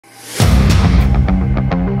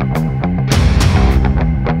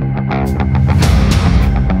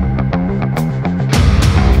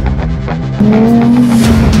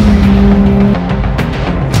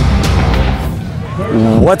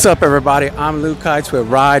What's up, everybody? I'm Luke Kites with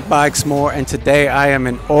RideBikesMore, and today I am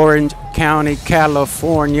in Orange County,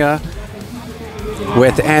 California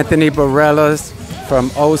with Anthony Bareilles from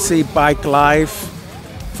OC Bike Life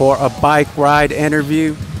for a bike ride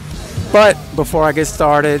interview. But before I get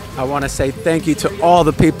started, I want to say thank you to all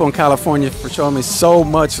the people in California for showing me so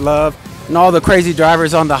much love, and all the crazy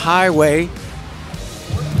drivers on the highway.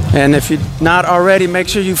 And if you're not already, make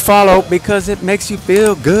sure you follow because it makes you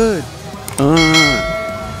feel good.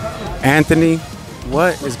 Anthony,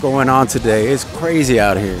 what is going on today? It's crazy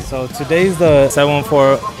out here. So today's the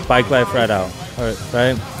 714 Bike Life Ride Out,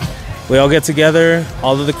 right? We all get together,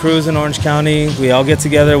 all of the crews in Orange County, we all get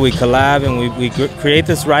together, we collab, and we create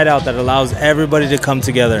this ride out that allows everybody to come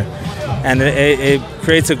together. And it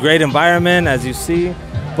creates a great environment, as you see.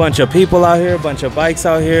 A bunch of people out here, a bunch of bikes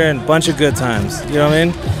out here, and a bunch of good times. You know what I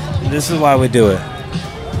mean? This is why we do it.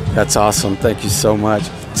 That's awesome. Thank you so much.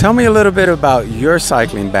 Tell me a little bit about your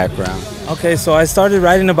cycling background. Okay, so I started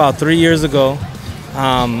riding about 3 years ago.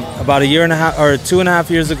 About a year and a half or 2.5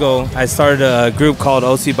 years ago, I started a group called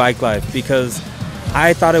OC Bike Life because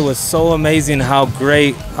I thought it was so amazing how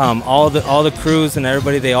great all the crews and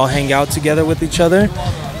everybody, they all hang out together with each other.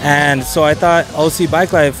 And so I thought OC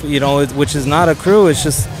Bike Life, you know, which is not a crew, it's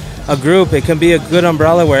just a group. It can be a good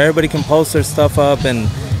umbrella where everybody can post their stuff up and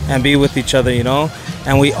be with each other, you know.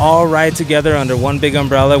 And we all ride together under one big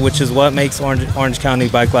umbrella, which is what makes Orange County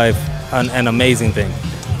Bike Life an amazing thing.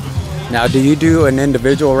 Now, do you do an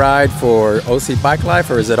individual ride for OC Bike Life,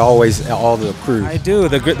 or is it always all the crews? I do.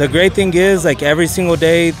 The great thing is, like, every single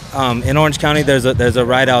day in Orange County, there's a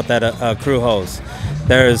ride out that a crew hosts.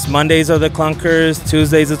 There's Mondays are the Clunkers,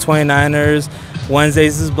 Tuesdays the 29ers,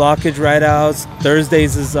 Wednesdays is blockage ride outs,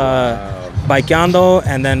 Thursdays is Bikeando,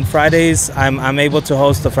 and then Fridays I'm able to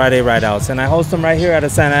host the Friday ride outs, and I host them right here at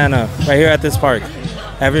Santa Ana, right here at this park,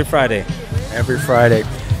 every Friday. Every Friday.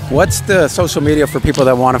 What's the social media for people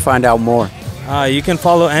that want to find out more? You can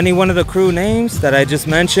follow any one of the crew names that I just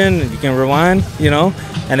mentioned. You can rewind, you know,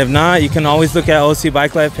 and if not, you can always look at OC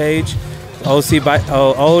Bike Life page, o.c.bike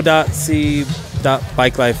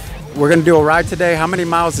life. We're going to do a ride today. How many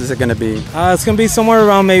miles is it going to be? It's going to be somewhere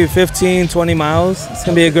around maybe 15, 20 miles. It's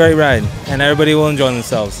going to be a great ride, and everybody will enjoy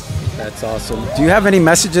themselves. That's awesome. Do you have any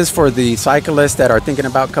messages for the cyclists that are thinking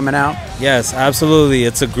about coming out? Yes, absolutely.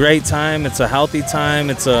 It's a great time. It's a healthy time.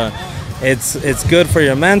 It's good for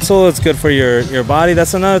your mental. It's good for your body.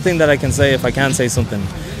 That's another thing that I can say, if I can say something.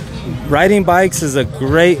 Riding bikes is a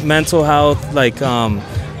great mental health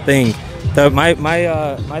thing. My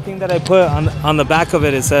thing that I put on the back of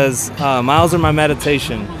it, it says miles are my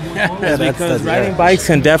meditation. Because riding bikes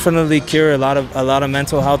can definitely cure a lot of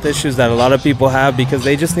mental health issues that a lot of people have, because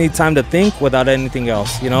they just need time to think without anything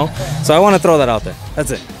else, you know. So I want to throw that out there.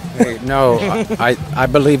 That's it. Hey, no, I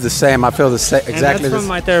believe the same. I feel the same. Exactly. And that's from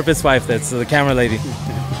my therapist's wife. That's the camera lady.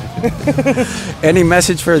 Any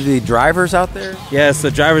message for the drivers out there? Yes,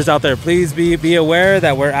 the drivers out there, please be aware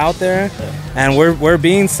that we're out there and we're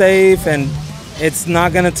being safe, and it's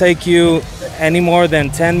not going to take you any more than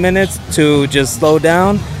 10 minutes to just slow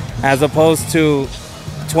down, as opposed to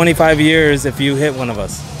 25 years if you hit one of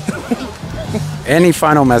us. Any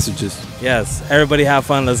final messages? Yes, everybody have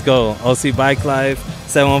fun. Let's go. OC Bike Life,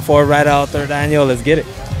 714 Ride Out, 3rd Annual. Let's get it.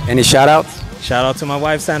 Any shout outs? Shout out to my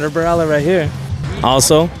wife, Sandra Bareilles, right here.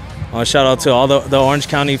 Also, shout out to all the Orange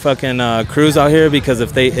County fucking crews out here, because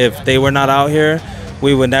if they were not out here,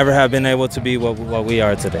 we would never have been able to be what we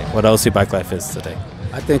are today, what OC Bike Life is today.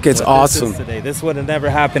 I think it's awesome. This would have never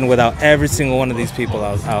happened without every single one of these people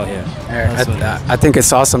out here. I think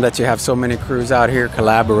it's awesome that you have so many crews out here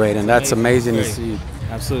collaborating. That's amazing to see.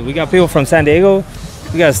 Absolutely. We got people from San Diego.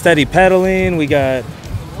 We got Steady Pedaling. We got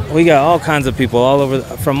all kinds of people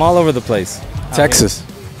from all over the place. Texas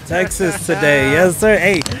Today. Yes, sir.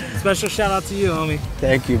 Hey, special shout out to you, homie.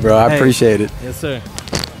 Thank you, bro. I appreciate it. Yes, sir.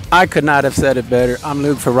 I could not have said it better. I'm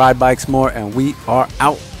Luke for RideBikesMore, and we are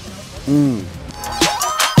out.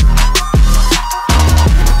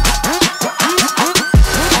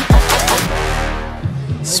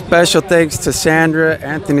 Special thanks to Sandra,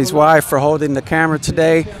 Anthony's wife, for holding the camera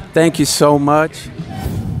today. Thank you so much.